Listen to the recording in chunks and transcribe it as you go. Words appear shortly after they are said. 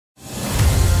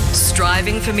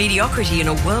Striving for mediocrity in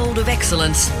a world of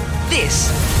excellence. This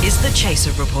is the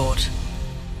Chaser Report.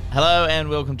 Hello and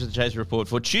welcome to the Chaser Report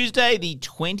for Tuesday, the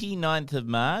 29th of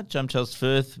March. I'm Charles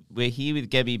Firth. We're here with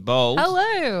Gabby Bolt.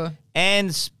 Hello.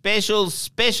 And special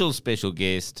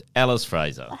guest, Alice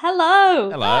Fraser. Hello.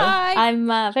 Hello. Hi. I'm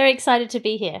very excited to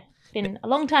be here. Been a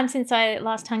long time since I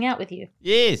last hung out with you.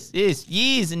 Yes.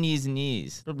 Years and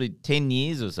years. Probably 10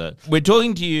 years or so. We're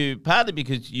talking to you partly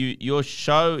because your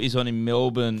show is on in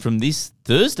Melbourne from this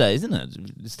Thursday, isn't it?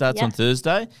 It starts on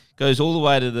Thursday, goes all the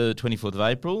way to the 24th of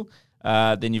April.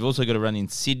 Then you've also got to run in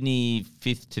Sydney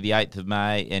 5th to the 8th of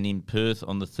May and in Perth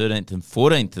on the 13th and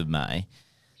 14th of May.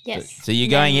 Yes. So you're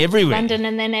going everywhere. London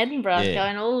and then Edinburgh,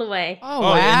 going all the way. Oh,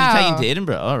 wow. And you're taking to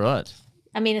Edinburgh. All right.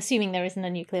 I mean, assuming there isn't a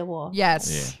nuclear war.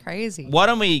 Yes. Yeah. Crazy. Why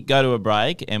don't we go to a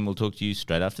break and we'll talk to you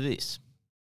straight after this.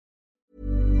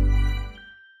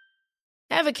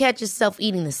 Ever catch yourself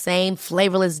eating the same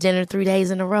flavorless dinner 3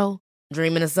 days in a row?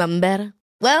 Dreaming of something better?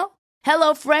 Well,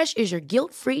 HelloFresh is your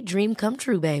guilt-free dream come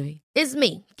true, baby. It's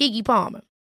me, Keke Palmer.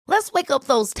 Let's wake up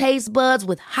those taste buds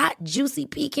with hot, juicy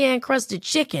pecan-crusted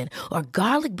chicken or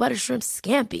garlic butter shrimp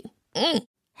scampi.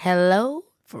 Hello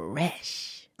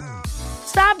Fresh.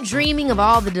 Stop dreaming of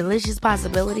all the delicious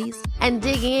possibilities and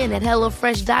dig in at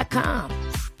HelloFresh.com.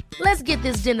 Let's get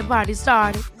this dinner party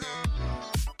started.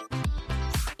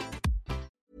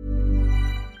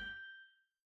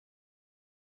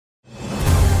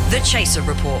 The Chaser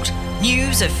Report.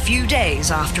 News a few days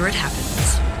after it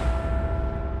happens.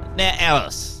 Now,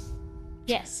 Alice,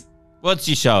 Yes. what's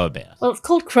your show about? Well, it's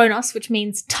called Kronos, which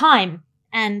means time.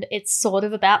 And it's sort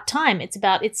of about time. It's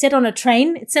set on a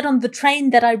train. It's set on the train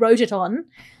that I wrote it on.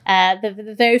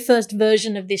 The very first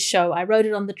version of this show. I wrote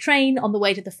it on the train on the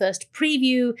way to the first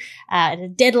preview at a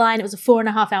deadline. It was a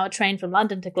 4.5-hour train from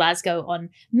London to Glasgow on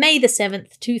May the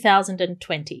 7th,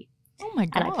 2020. Oh, my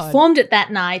God. And I performed it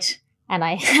that night, and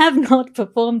I have not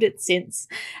performed it since.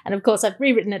 And of course, I've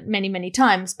rewritten it many, many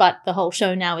times, but the whole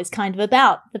show now is kind of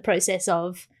about the process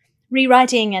of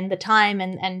rewriting and the time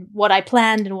and what I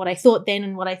planned and what I thought then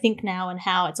and what I think now and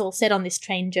how it's all set on this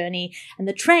train journey. And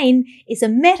the train is a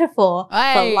metaphor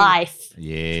for life.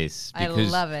 Yes. I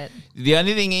love it. The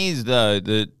only thing is, though,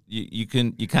 that you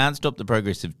can't stop the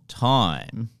progress of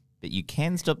time, but you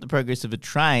can stop the progress of a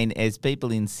train, as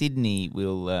people in Sydney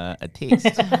will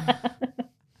attest.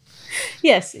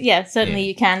 Yes, certainly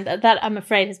you can. That, I'm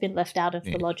afraid, has been left out of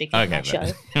the logic of my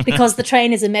show. But because the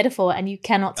train is a metaphor and you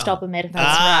cannot stop a metaphor.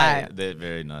 That's right. They're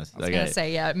very nice. I was going to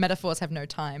say, metaphors have no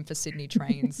time for Sydney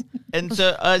trains. And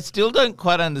so I still don't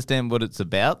quite understand what it's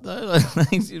about, though.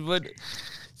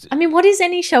 I mean, what is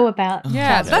any show about?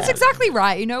 Yeah, that's exactly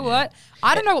right. You know what?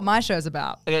 I don't know what my show's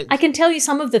about. Okay. I can tell you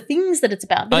some of the things that it's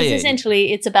about, because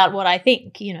essentially it's about what I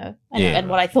think, and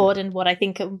what I thought and what I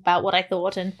think about what I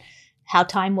thought and how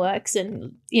time works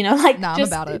and, I'm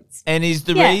about it. And is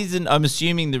the reason, I'm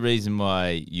assuming the reason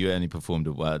why you only performed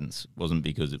it once wasn't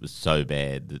because it was so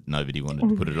bad that nobody wanted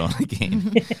to put it on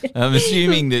again. I'm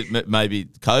assuming that maybe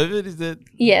COVID, is that?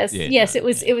 Yes, it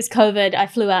was COVID. I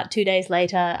flew out 2 days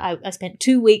later. I spent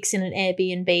 2 weeks in an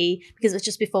Airbnb because it was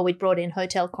just before we'd brought in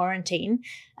hotel quarantine.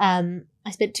 I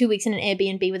spent 2 weeks in an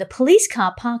Airbnb with a police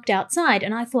car parked outside,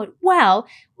 and I thought, wow,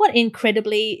 what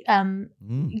incredibly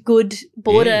good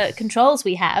border controls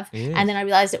we have. Yes. And then I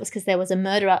realized it was because there was a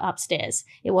murderer upstairs.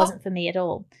 It wasn't for me at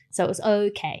all. So it was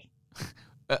okay.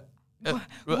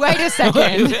 Wait a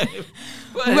second.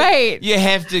 Wait. You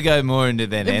have to go more into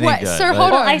that anecdote. So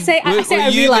hold on. I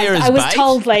realized I was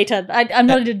told later. I'm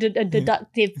not a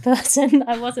deductive person.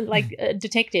 I wasn't like a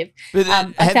detective. But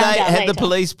had the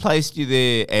police placed you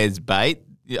there as bait,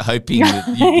 hoping that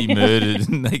you'd be murdered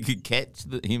and they could catch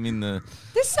him in the...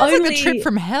 This sounds like a trip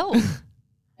from hell.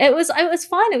 It was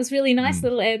fine. It was really nice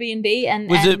little Airbnb. And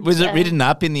was it written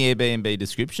up in the Airbnb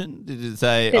description? Did it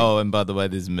say, and by the way,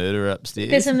 there's a murderer upstairs?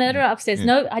 There's a murderer upstairs. Yeah.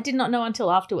 No, I did not know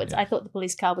until afterwards. I thought the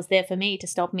police car was there for me to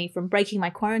stop me from breaking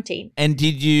my quarantine. And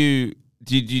did you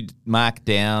mark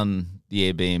down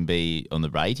the Airbnb on the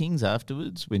ratings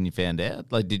afterwards when you found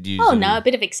out? Like, did you? Oh no, a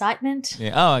bit of excitement.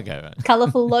 Yeah. Oh, okay. Right.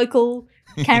 Colourful local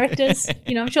characters.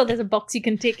 I'm sure there's a box you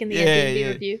can tick in the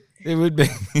Airbnb review. There would be.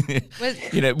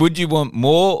 Would you want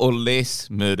more or less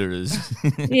murderers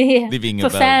living for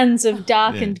above? Fans of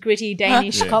dark and gritty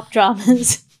Danish cop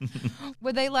dramas?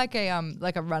 Were they like a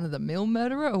run of the mill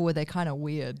murderer, or were they kind of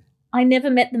weird? I never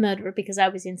met the murderer because I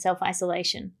was in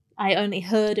self-isolation. I only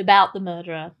heard about the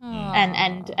murderer,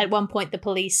 and at one point the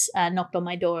police knocked on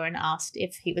my door and asked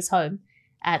if he was home.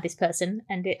 This person,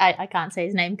 and I can't say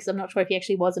his name because I'm not sure if he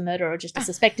actually was a murderer or just a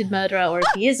suspected murderer, or if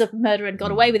he is a murderer and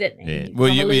got away with it. Yeah,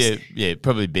 well,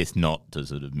 probably best not to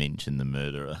sort of mention the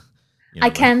murderer. I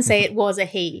can say it was a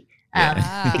he.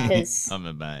 because I'm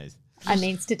amazed. I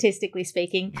mean, statistically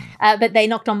speaking. But they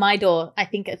knocked on my door, I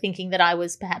think, thinking that I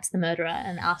was perhaps the murderer,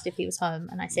 and asked if he was home,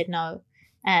 and I said no.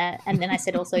 And then I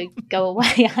said also, go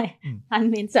away,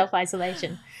 I'm in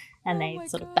self-isolation. And they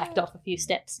sort of backed off a few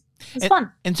steps. It was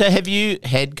fun. And so have you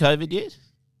had COVID yet?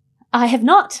 I have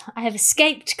not. I have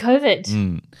escaped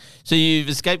COVID. So you've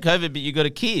escaped COVID, but you got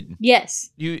a kid. Yes.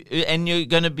 You're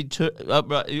going to be,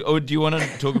 right, or do you want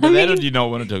to talk about that, or do you not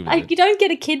want to talk about it? You don't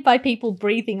get a kid by people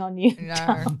breathing on you. No,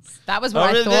 Charles. that was what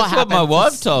I really? thought That's what happened. my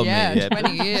wife told me. Yeah, Yeah.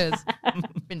 20 years.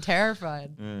 Been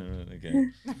terrified. Okay.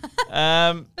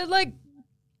 But like,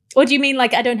 Or do you mean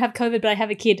like I don't have COVID, but I have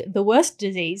a kid? The worst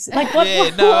disease. Like what?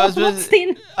 Yeah, no, I was what's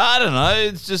the? I don't know.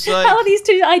 It's just like, How are these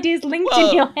two ideas linked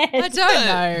in your head? I don't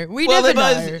know. We well, never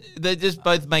know. they just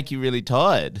both make you really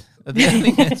tired. I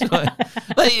think that's why.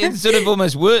 Like, it's sort of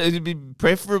almost worse. It'd be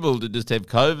preferable to just have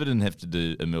COVID and have to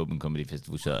do a Melbourne Comedy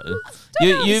Festival show.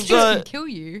 You've got kill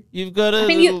you. You've got a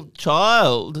little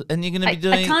child, and you're going to be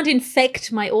doing. I can't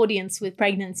infect my audience with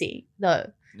pregnancy though,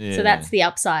 Yeah. so that's the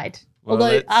upside. Well,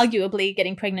 Although that's- arguably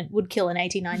getting pregnant would kill an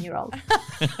 89-year-old.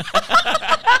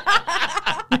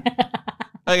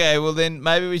 Okay, well then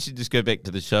maybe we should just go back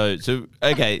to the show. So,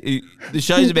 okay, the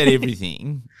show's about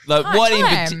everything. Like Part what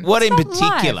time. what in It's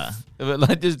not particular?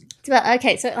 Like just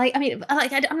Okay, so like I mean,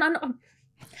 like I'm not.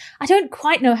 I don't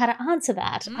quite know how to answer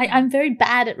that. I'm very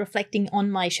bad at reflecting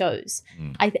on my shows.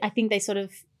 I think they sort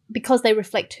of, because they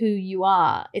reflect who you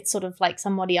are, it's sort of like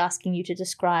somebody asking you to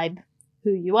describe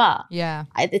who you are. Yeah.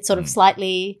 It's sort of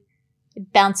slightly,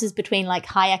 it bounces between like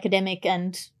high academic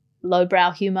and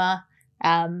lowbrow humor.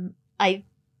 I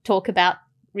talk about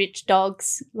rich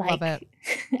dogs, Love like, it.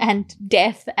 and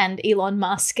death and Elon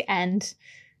Musk and,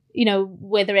 you know,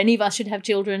 whether any of us should have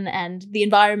children and the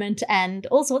environment and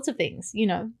all sorts of things, you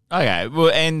know. okay. Well,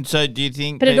 and so do you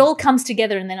think? But it all comes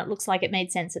together and then it looks like it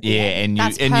made sense at the end. and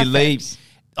That's you perfect. leave.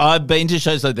 I've been to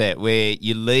shows like that where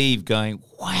you leave going,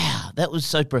 wow, that was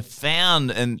so profound,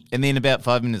 and then about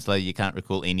 5 minutes later you can't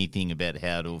recall anything about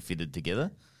how it all fitted together.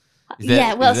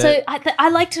 I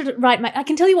like to write I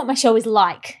can tell you what my show is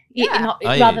like,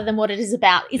 rather than what it is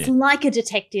about. It's like a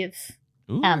detective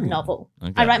novel.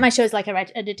 Okay. I write my shows like I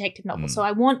write a detective novel. So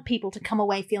I want people to come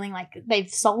away feeling like they've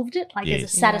solved it, like there's a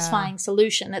satisfying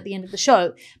solution at the end of the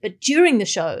show. But during the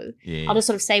show, I'll just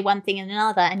sort of say one thing and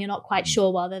another, and you're not quite sure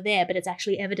while they're there, but it's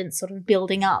actually evidence sort of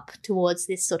building up towards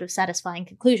this sort of satisfying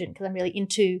conclusion, because I'm really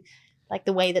into like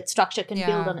the way that structure can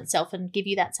build on itself and give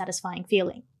you that satisfying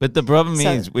feeling. But the problem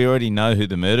is we already know who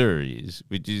the murderer is,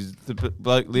 which is the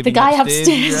bloke living The guy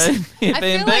upstairs. upstairs. In I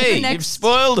feel Airbnb. like the You've next-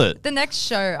 spoiled it. The next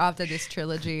show after this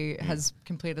trilogy has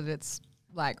completed its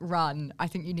like run, I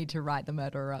think you need to write the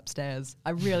murderer upstairs. I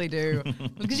really do.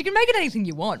 Because you can make it anything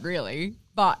you want, really.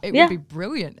 But it would be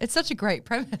brilliant. It's such a great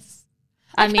premise.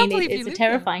 I can't mean, believe you it's a lived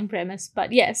terrifying premise,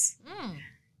 but yes.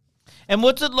 And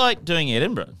what's it like doing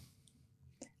Edinburgh?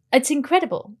 It's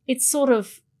incredible. It's sort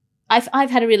of, I've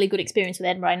had a really good experience with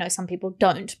Edinburgh. I know some people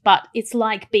don't, but it's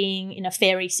like being in a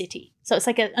fairy city. So it's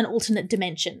like an alternate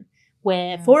dimension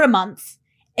where for a month,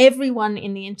 everyone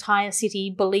in the entire city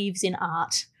believes in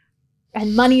art,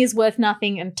 and money is worth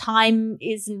nothing, and time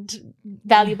isn't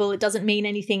valuable. It doesn't mean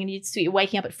anything. And you're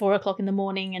waking up at 4:00 in the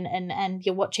morning and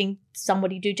you're watching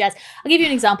somebody do jazz. I'll give you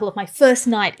an example of my first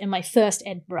night in my first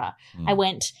Edinburgh. I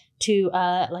went to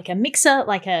like a mixer,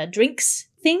 like a drinks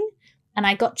thing, and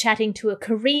I got chatting to a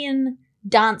Korean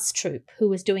dance troupe who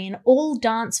was doing an all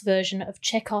dance version of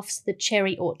Chekhov's The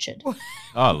Cherry Orchard.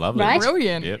 Oh, lovely. Right?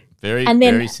 Brilliant. Yep. Very, And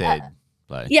then, very sad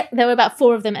play. Yep, there were about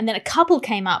 4 of them, and then a couple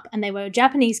came up, and they were a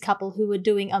Japanese couple who were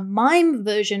doing a mime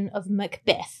version of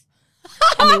Macbeth.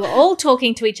 And they were all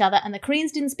talking to each other, and the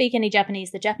Koreans didn't speak any Japanese,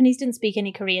 the Japanese didn't speak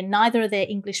any Korean, neither of their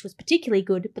English was particularly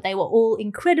good, but they were all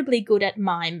incredibly good at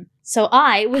mime. So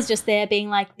I was just there being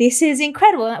like, this is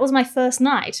incredible, and that was my first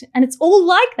night. And it's all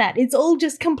like that. It's all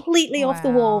just completely off the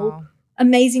wall. Wow.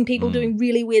 Amazing people doing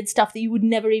really weird stuff that you would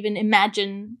never even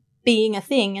imagine being a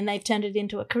thing, and they've turned it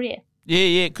into a career.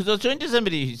 Yeah, because I was talking to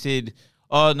somebody who said,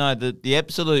 oh, no, the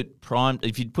absolute prime,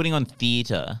 if you're putting on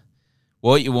theatre,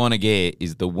 what you want to get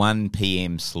is the 1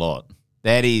 p.m. slot.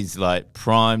 That is like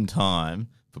prime time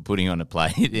for putting on a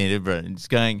play in Edinburgh. And it's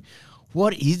going,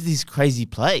 what is this crazy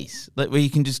place? Like where you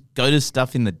can just go to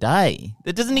stuff in the day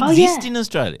that doesn't exist in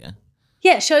Australia.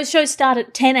 Yeah, shows start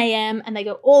at 10 a.m. and they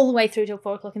go all the way through till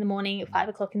 4:00 in the morning,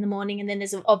 5:00 in the morning, and then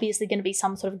there's obviously going to be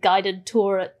some sort of guided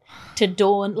tour to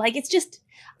dawn. Like it's just,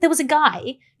 there was a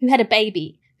guy who had a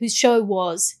baby whose show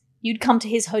was you'd come to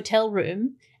his hotel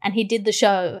room and he did the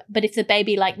show, but if the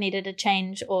baby like needed a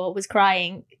change or was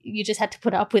crying, you just had to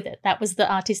put up with it. That was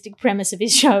the artistic premise of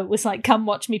his show, was like, come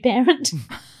watch me parent.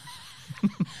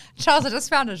 Charles, I just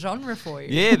found a genre for you.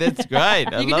 Yeah, that's great.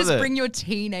 I You can love just it. bring your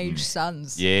teenage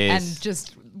sons. Yes. And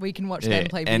just we can watch them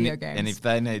play video games. And if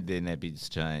they need their nappies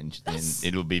changed, then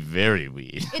it'll be very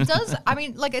weird. It does. I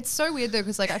mean, like, it's so weird though,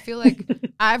 because like I feel like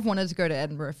I've wanted to go to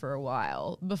Edinburgh for a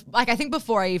while. Like, I think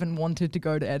before I even wanted to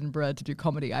go to Edinburgh to do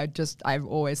comedy, I've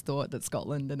always thought that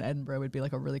Scotland and Edinburgh would be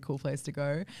like a really cool place to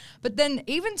go. But then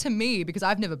even to me, because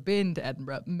I've never been to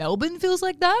Edinburgh, Melbourne feels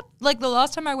like that. Like the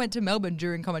last time I went to Melbourne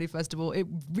during Comedy Festival,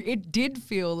 it did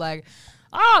feel like,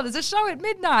 there's a show at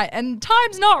midnight and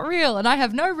time's not real and I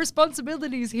have no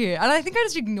responsibilities here. And I think I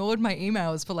just ignored my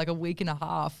emails for like a week and a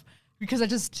half because I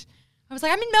was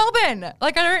like, I'm in Melbourne.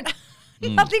 Like I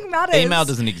don't, nothing matters. Email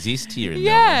doesn't exist here in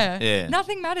Melbourne. Yeah.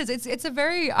 Nothing matters. It's a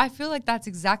very, I feel like that's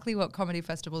exactly what comedy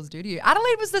festivals do to you.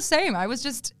 Adelaide was the same. I was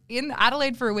just in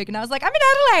Adelaide for a week and I was like, I'm in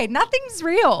Adelaide. Nothing's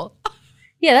real.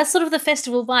 Yeah, that's sort of the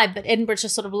festival vibe, but Edinburgh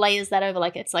just sort of layers that over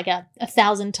like it's like a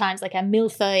 1,000 times like a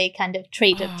millefeuille kind of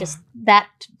treat of just that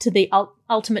to the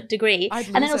ultimate degree.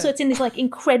 And then also it's in this like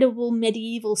incredible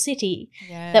medieval city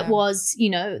that was, you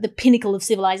know, the pinnacle of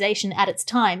civilization at its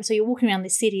time. So you're walking around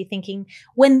this city thinking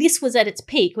when this was at its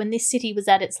peak, when this city was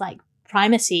at its like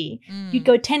primacy, you'd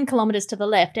go 10 kilometers to the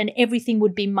left and everything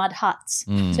would be mud huts.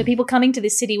 So people coming to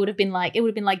this city would have been like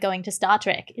going to Star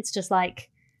Trek. It's just like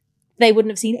they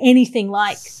wouldn't have seen anything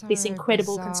like this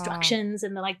incredible constructions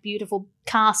and the like beautiful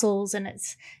castles, and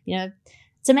it's, you know,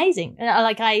 it's amazing.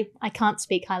 I can't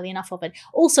speak highly enough of it.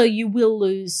 Also, you will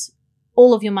lose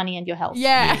all of your money and your health.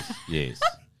 Yeah. Yes.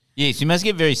 Yes, you must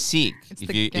get very sick It's if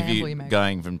the you're gamble you make.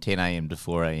 going from 10 a.m. to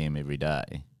 4 a.m. every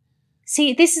day.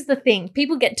 See, this is the thing.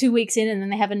 People get 2 weeks in and then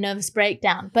they have a nervous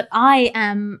breakdown. But I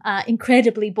am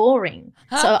incredibly boring,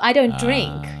 so I don't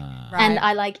drink. And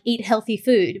I like eat healthy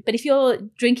food. But if you're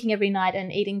drinking every night and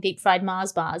eating deep fried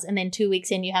Mars bars and then 2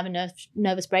 weeks in you have a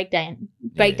nervous breakdown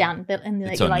and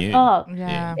It's you're on like, you. oh,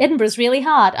 Yeah. Edinburgh's really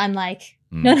hard. I'm like,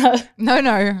 no.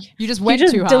 No. You just You went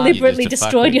just too hard. deliberately You just a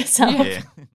destroyed fucker. yourself. Yeah.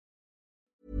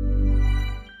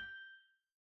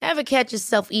 Ever catch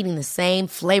yourself eating the same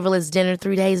flavorless dinner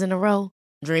 3 days in a row?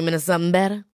 Dreaming of something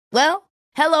better? Well,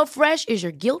 HelloFresh is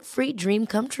your guilt-free dream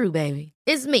come true, baby.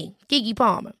 It's me, Keke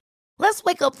Palmer. Let's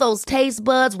wake up those taste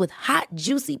buds with hot,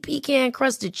 juicy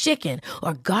pecan-crusted chicken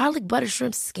or garlic butter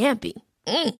shrimp scampi.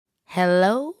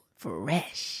 Hello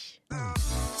Fresh.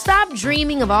 Stop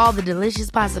dreaming of all the delicious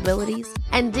possibilities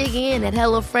and dig in at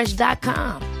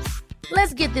HelloFresh.com.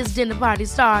 Let's get this dinner party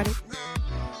started.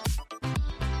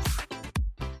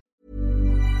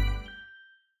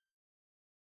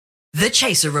 The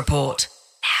Chaser Report.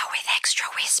 Now with extra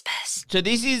whispers. So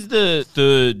this is the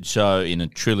third show in a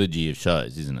trilogy of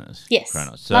shows, isn't it? Yes,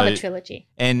 Kronos. love a trilogy.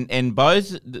 And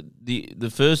both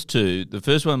the first two, the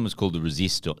first one was called the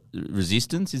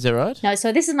Resistance, is that right? No,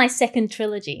 so this is my second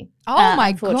trilogy. Oh my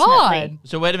unfortunately. God.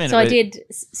 So wait a minute. So I did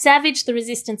Savage, The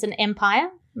Resistance, and Empire.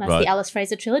 That's Right. the Alice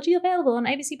Fraser trilogy, available on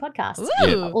ABC Podcasts.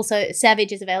 Ooh. Also,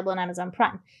 Savage is available on Amazon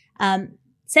Prime.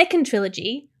 Second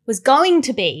trilogy was going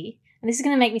to be, and this is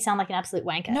going to make me sound like an absolute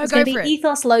wanker. No, it's go going to for be it.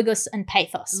 Ethos, Logos, and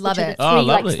Pathos. Love which are it. the Oh, three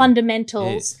lovely. like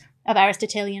fundamentals of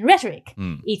Aristotelian rhetoric.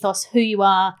 Ethos, who you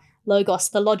are. Logos,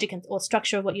 the logic or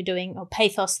structure of what you're doing. Or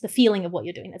Pathos, the feeling of what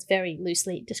you're doing. That's very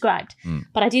loosely described.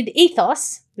 But I did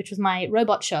Ethos, which was my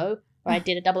robot show, where I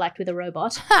did a double act with a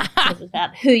robot. It was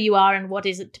about who you are and what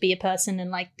is it to be a person, and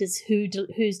like does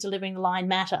who's delivering the line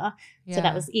matter. So Yeah.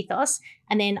 that was Ethos.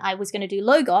 And then I was going to do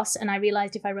Logos, and I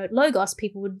realized if I wrote Logos,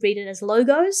 people would read it as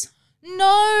logos.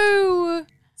 No.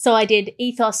 So I did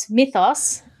Ethos,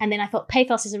 Mythos, and then I thought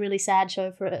Pathos is a really sad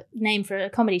name for a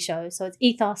comedy show. So it's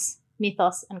Ethos,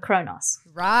 Mythos, and Kronos.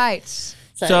 Right.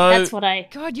 So So- that's what I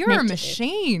God, you're meant a to do.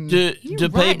 machine. Do You write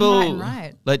and people write and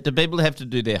write. like do people have to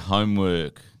do their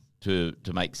homework to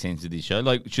make sense of this show?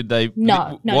 Like, should they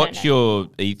No, watch no. your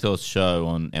Ethos show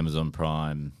on Amazon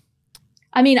Prime?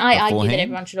 I mean, I argue that beforehand?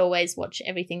 everyone should always watch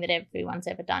everything that everyone's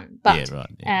ever done. But Yeah, right,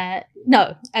 yeah.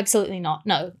 no, absolutely not.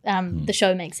 No, the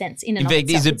show makes sense in and In of fact,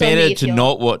 itself. is it It's only better if to you're-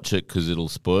 not watch it because it'll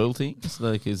spoil things?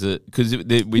 Like, is it because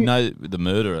we know the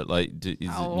murderer? Like, is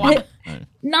Oh, it? No.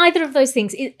 Neither of those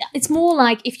things. It's more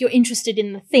like if you're interested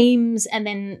in the themes, and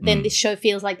then this show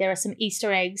feels like there are some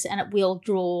Easter eggs, and it will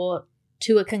draw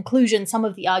to a conclusion some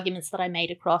of the arguments that I made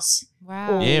across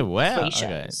Wow. all Yeah, wow. three Okay.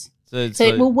 shows. So, it's So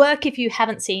like- it will work if you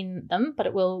haven't seen them, but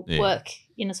it will Yeah. work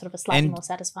in a sort of a slightly And more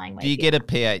satisfying way. do you if get a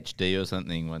PhD or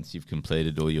something once you've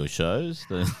completed all your shows?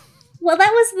 Well,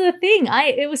 that was the thing.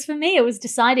 It was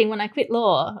deciding when I quit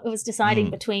law. It was deciding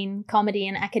between comedy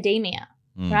and academia,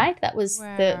 right? That was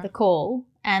the call,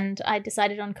 and I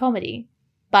decided on comedy.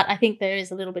 But I think there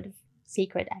is a little bit of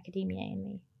secret academia in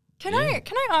me. Can I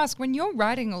ask, when you're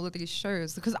writing all of these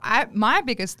shows, because my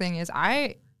biggest thing is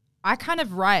I I kind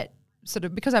of write sort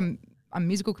of, because I'm a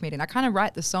musical comedian, I kind of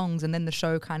write the songs and then the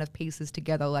show kind of pieces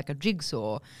together like a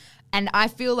jigsaw. And I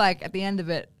feel like at the end of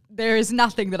it, there is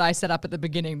nothing that I set up at the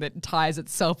beginning that ties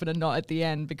itself in a knot at the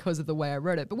end because of the way I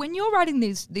wrote it. But when you're writing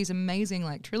these amazing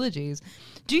like trilogies,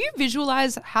 do you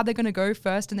visualize how they're going to go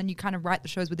first and then you kind of write the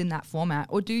shows within that format?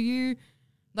 Or do you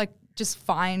like just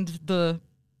find the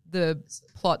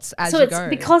plots as you go? So it's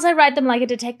because I write them like a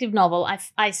detective novel,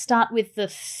 I start with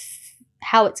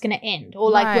how it's going to end,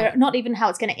 or like where, not even how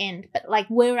it's going to end, but like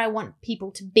where I want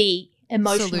people to be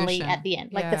emotionally Solution. At the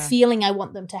end, like the feeling I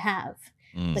want them to have.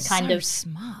 The kind so of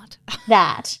smart.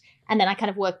 that, and then I kind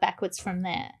of work backwards from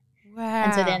there. Wow.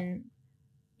 And so then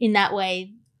in that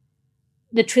way,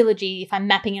 the trilogy, if I'm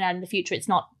mapping it out in the future, it's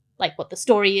not like what the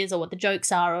story is or what the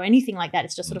jokes are or anything like that.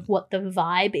 It's just sort of what the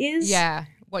vibe is. Yeah,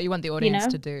 what you want the audience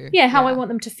to do. Yeah, how I want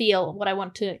them to feel, what I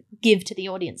want to give to the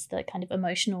audience, the kind of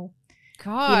emotional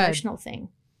thing.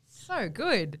 So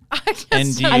good.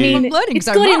 I mean, learning it's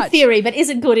so good much. in theory, but is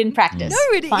it good in practice?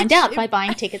 No, Find out by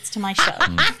buying tickets to my show.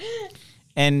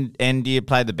 And do you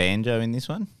play the banjo in this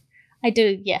one? I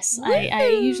do, yes. I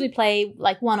usually play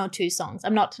like one or two songs.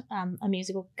 I'm not a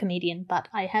musical comedian, but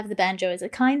I have the banjo as a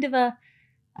kind of a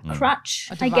crutch.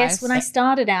 I guess when I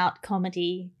started out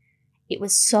comedy, it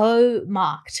was so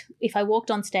marked. If I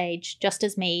walked on stage just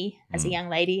as me, as a young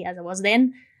lady, as I was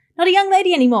then, not a young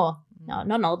lady anymore. No,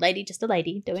 not an old lady, just a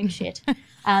lady doing shit.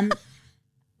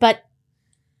 But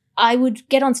I would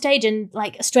get on stage and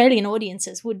like Australian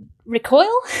audiences would recoil.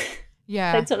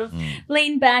 Yeah. They'd sort of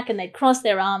lean back and they'd cross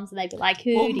their arms and they'd be like,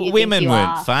 who do you women think you weren't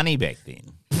are? funny back then.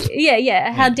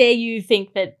 Yeah. How dare you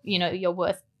think that, you're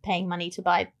worth paying money to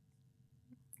buy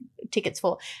tickets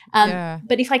for.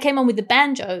 But if I came on with the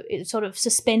banjo, it sort of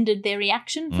suspended their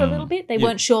reaction for a little bit. They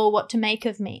weren't sure what to make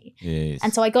of me. Yes.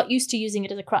 And so I got used to using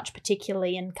it as a crutch,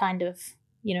 particularly in kind of,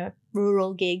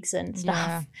 rural gigs and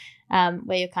stuff.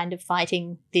 Where you're kind of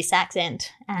fighting this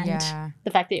accent and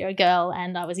the fact that you're a girl,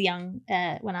 and I was young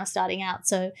when I was starting out.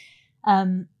 So,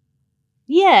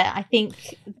 I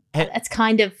think it's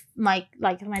kind of my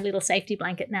little safety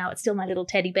blanket now. It's still my little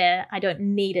teddy bear. I don't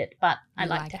need it, but I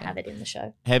like to have it in the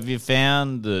show. Have you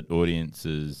found that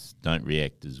audiences don't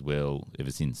react as well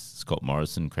ever since Scott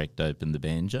Morrison cracked open the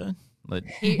banjo?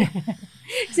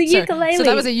 It's a ukulele. So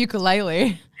that was a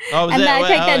ukulele. Oh, was and that, I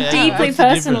take that deeply What's the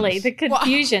personally, difference? the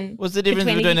confusion. What's the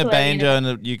difference between a banjo and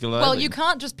a ukulele? Well, you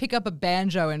can't just pick up a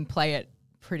banjo and play it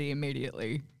pretty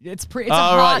immediately. It's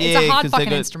a hard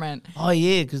fucking instrument. Oh,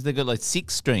 yeah, because they've got like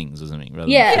 6 strings or something. The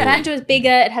banjo is bigger.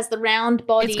 It has the round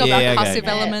body. It's got percussive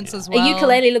elements as well. A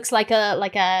ukulele looks like a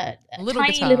little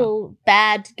tiny guitar. little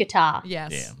bad guitar.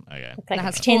 Yes. Yeah, okay. Looks like it a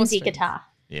has 4 Mackenzie strings. guitar.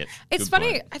 Yeah, It's good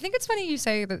funny. point. I think it's funny you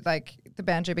say that like the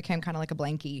banjo became kind of like a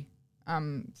blankie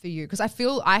for you, because I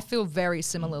feel very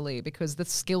similarly, because the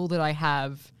skill that I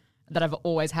have that I've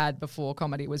always had before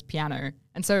comedy was piano,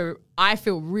 and so I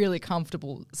feel really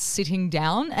comfortable sitting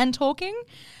down and talking.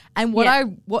 And what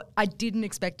I didn't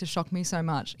expect to shock me so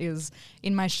much is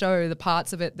in my show, the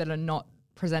parts of it that are not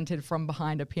presented from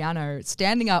behind a piano,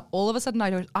 standing up, all of a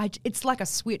sudden it's like a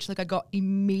switch. Like I got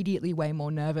immediately way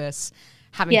more nervous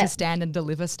having to stand and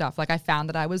deliver stuff. Like I found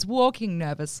that I was walking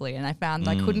nervously, and I found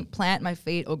I couldn't plant my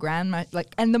feet or ground my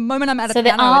and the moment I'm at a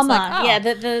piano, the armor,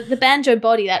 it's like, the banjo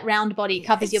body, that round body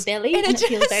covers your belly, and it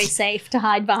feels very safe to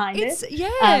hide behind it.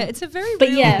 It's a very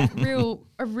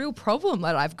real problem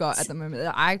that I've got at the moment.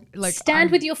 I like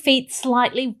stand with your feet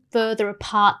slightly further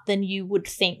apart than you would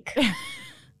think.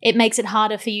 It makes it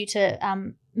harder for you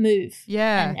to move.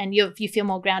 Yeah. And you feel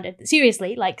more grounded.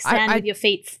 Seriously, like stand with your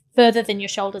feet further than your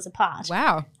shoulders apart.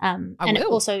 Wow.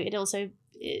 It also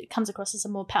comes across as a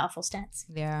more powerful stance.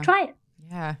 Yeah. Try it.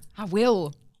 Yeah. I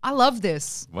will. I love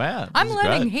this. Wow. I'm this is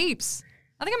learning great. heaps.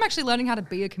 I think I'm actually learning how to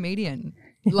be a comedian.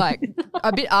 Like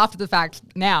a bit after the fact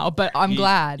now, but I'm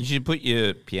glad. You should put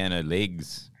your piano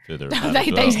legs further apart as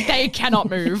well. They cannot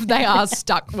move. They are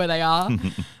stuck where they are.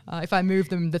 If I move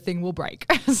them, the thing will break.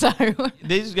 So,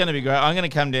 This is going to be great. I'm going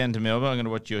to come down to Melbourne. I'm going to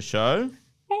watch your show.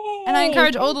 and I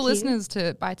encourage all the thank you. listeners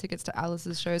to buy tickets to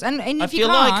Alice's shows. And I if you feel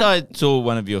can't, like I saw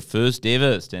one of your first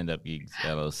ever stand-up gigs,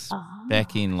 Alice,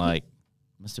 back in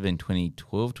must have been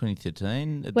 2012,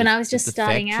 2013. When I was just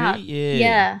starting out.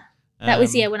 Yeah. That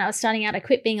was, when I was starting out. I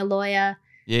quit being a lawyer.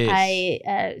 Yes.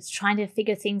 I was trying to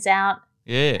figure things out.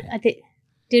 Yeah. I did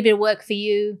a bit of work for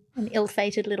you, an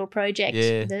ill-fated little project,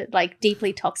 the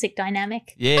deeply toxic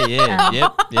dynamic. Yeah.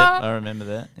 Yep. I remember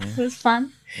that. Yeah. It was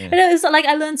fun. Yeah. But it was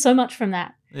I learned so much from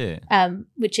that. Yeah.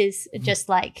 Which is just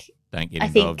don't get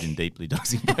involved in deeply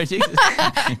doxing projects.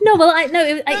 No, well,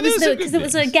 it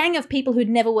was a gang of people who'd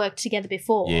never worked together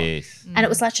before. Yes. And it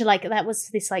was such a, like, that was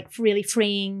this, like, really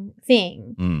freeing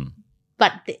thing. Mm.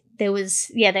 But there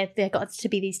was, there got to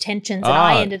be these tensions, and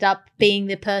I ended up being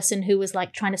the person who was,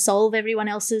 like, trying to solve everyone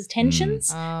else's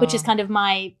tensions, which is kind of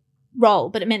my role,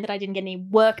 but it meant that I didn't get any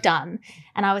work done.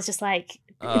 And I was just like,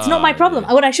 it's not my problem.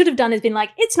 Yeah. What I should have done is been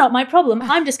like, it's not my problem.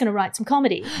 I'm just going to write some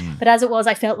comedy. But as it was,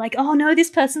 I felt like, oh no,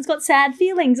 this person's got sad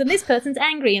feelings, and this person's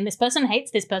angry, and this person hates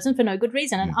this person for no good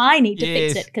reason, and I need to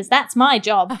fix it because that's my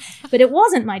job. But it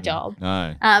wasn't my job.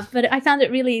 No. But I found it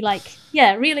really, like,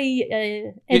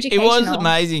 really educational. It was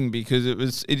amazing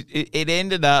because it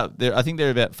ended up there. I think there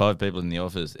were about 5 people in the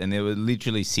office, and there were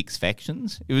literally 6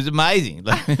 factions. It was amazing.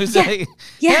 Like, it was like,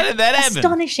 how did that happen?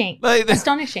 Astonishing.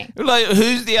 Astonishing. Like,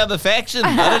 who's the other faction?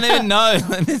 I don't even know.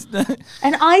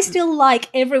 And I still like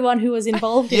everyone who was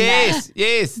involved in that.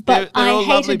 Yes. But they're all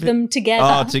I hated them together.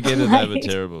 Oh, together they were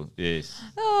terrible. Yes.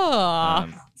 Oh,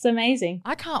 it's amazing.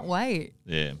 I can't wait.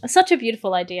 Yeah. Such a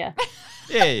beautiful idea.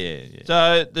 Yeah.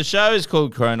 So the show is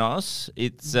called Kronos.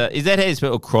 It's is that how you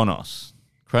spell Kronos?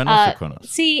 Kronos or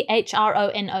Kronos?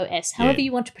 Chronos. However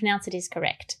you want to pronounce it is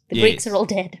correct. The Greeks are all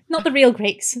dead. Not the real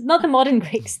Greeks. Not the modern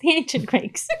Greeks. The ancient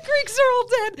Greeks. The Greeks are all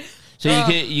dead. So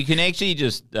you can actually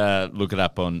just look it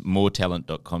up on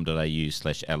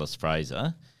moretalent.com.au/Alice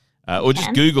Fraser, or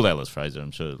just Google Alice Fraser. I'm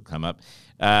sure it'll come up.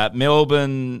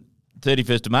 Melbourne,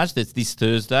 31st of March. That's this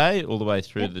Thursday, all the way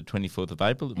through to the 24th of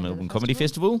April at the Melbourne Comedy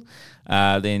Festival.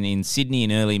 Then in Sydney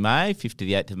in early May, 5th to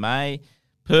the 8th of May.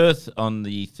 Perth on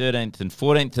the 13th and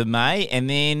 14th of May, and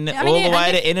then all the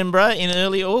way to Edinburgh in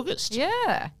early August.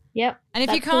 Yeah. Yep. And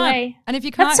if you can't,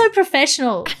 that's so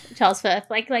professional, Charles Firth.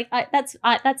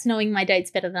 That's knowing my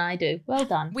dates better than I do. Well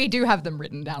done. We do have them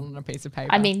written down on a piece of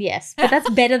paper. I mean, yes, but that's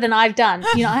better than I've done.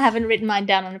 I haven't written mine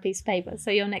down on a piece of paper,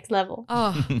 so you're next level.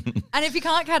 Oh, and if you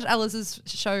can't catch Alice's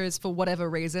shows for whatever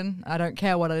reason, I don't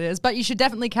care what it is, but you should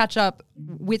definitely catch up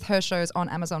with her shows on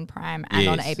Amazon Prime and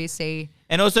on ABC.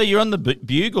 And also, you're on the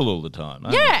Bugle all the time.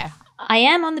 Aren't you? I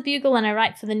am on the Bugle, and I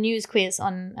write for the news quiz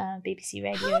on BBC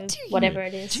Radio, whatever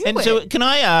it is. So can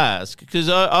I ask, because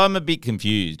I'm a bit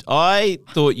confused. I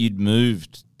thought you'd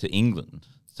moved to England.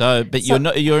 But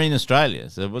you're in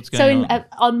Australia. So what's going on?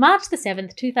 On March the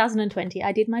 7th, 2020,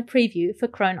 I did my preview for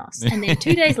Kronos. And then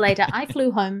 2 days later, I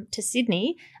flew home to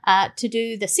Sydney to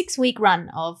do the 6-week run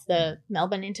of the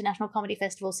Melbourne International Comedy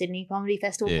Festival, Sydney Comedy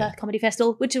Festival, Perth Comedy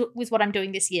Festival, which was what I'm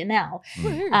doing this year now.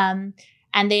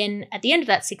 And then at the end of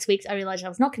that 6 weeks, I realised I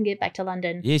was not going to get back to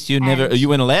London. Yes, you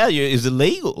weren't allowed. It was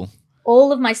illegal.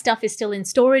 All of my stuff is still in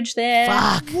storage there.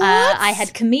 Fuck. I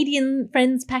had comedian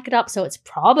friends pack it up, so it's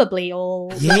probably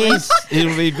all... Yes,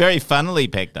 it'll be very funnily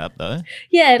packed up, though.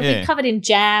 Yeah, it'll be covered in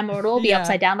jam, or it'll all be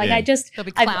upside down. There'll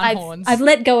be clown horns. I've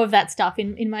let go of that stuff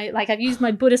in my... Like, I've used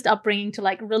my Buddhist upbringing to,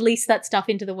 like, release that stuff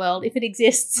into the world. If it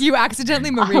exists... You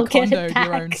accidentally Marie Kondoed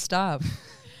your own stuff.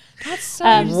 That's so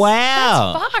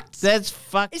wow. That's fucked. That's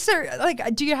fucked. So,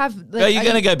 like, do you have... Like, are you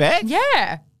going to go back?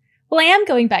 Yeah. Well, I am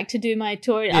going back to do my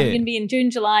tour. I'm going to be in June,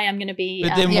 July. I'm going to be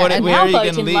where are you canal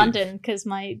boat in live? London because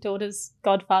my daughter's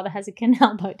godfather has a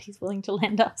canal boat he's willing to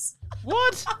lend us.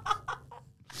 What?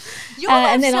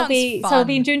 And then I'll be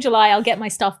in June, July. I'll get my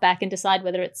stuff back and decide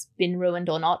whether it's been ruined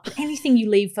or not. But anything you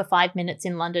leave for 5 minutes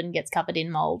in London gets covered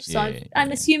in mold. So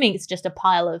I'm assuming it's just a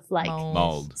pile of like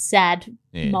mold. Sad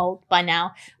mold by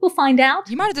now. We'll find out.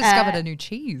 You might have discovered a new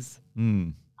cheese.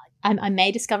 I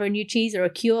may discover a new cheese or a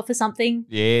cure for something.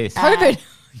 Yes. COVID.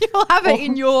 You'll have it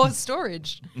in your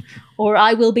storage. Or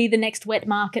I will be the next wet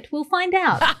market. We'll find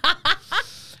out.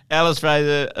 Alice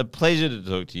Fraser, a pleasure to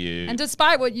talk to you. And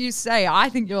despite what you say, I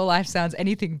think your life sounds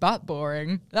anything but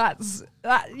boring. No.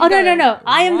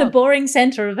 I am the boring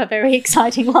centre of a very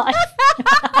exciting life.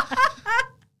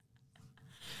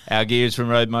 Our gear is from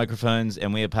Rode Microphones,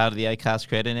 and we are part of the Acast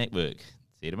Creator Network. See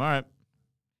you tomorrow.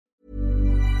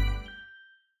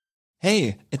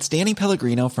 Hey, it's Danny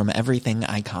Pellegrino from Everything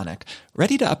Iconic.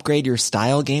 Ready to upgrade your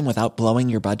style game without blowing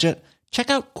your budget?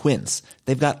 Check out Quince.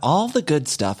 They've got all the good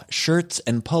stuff, shirts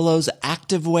and polos,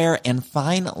 activewear, and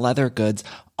fine leather goods,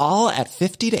 all at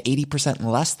 50 to 80%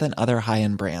 less than other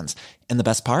high-end brands. And the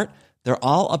best part? They're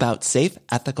all about safe,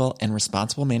 ethical, and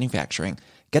responsible manufacturing.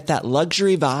 Get that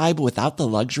luxury vibe without the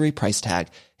luxury price tag.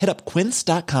 Hit up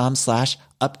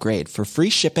quince.com/upgrade for free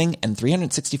shipping and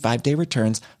 365-day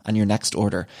returns on your next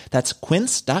order. That's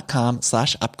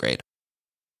quince.com/upgrade.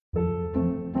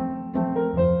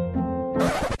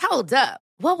 Hold up.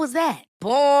 What was that?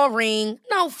 Boring.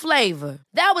 No flavor.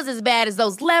 That was as bad as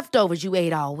those leftovers you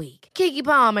ate all week. Keke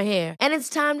Palmer here, and it's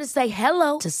time to say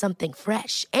hello to something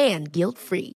fresh and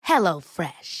guilt-free. Hello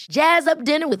Fresh. Jazz up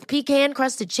dinner with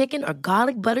pecan-crusted chicken or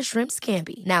garlic butter shrimp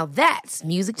scampi. Now that's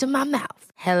music to my mouth.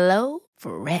 Hello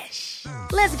Fresh.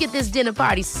 Let's get this dinner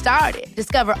party started.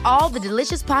 Discover all the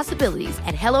delicious possibilities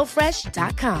at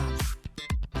HelloFresh.com.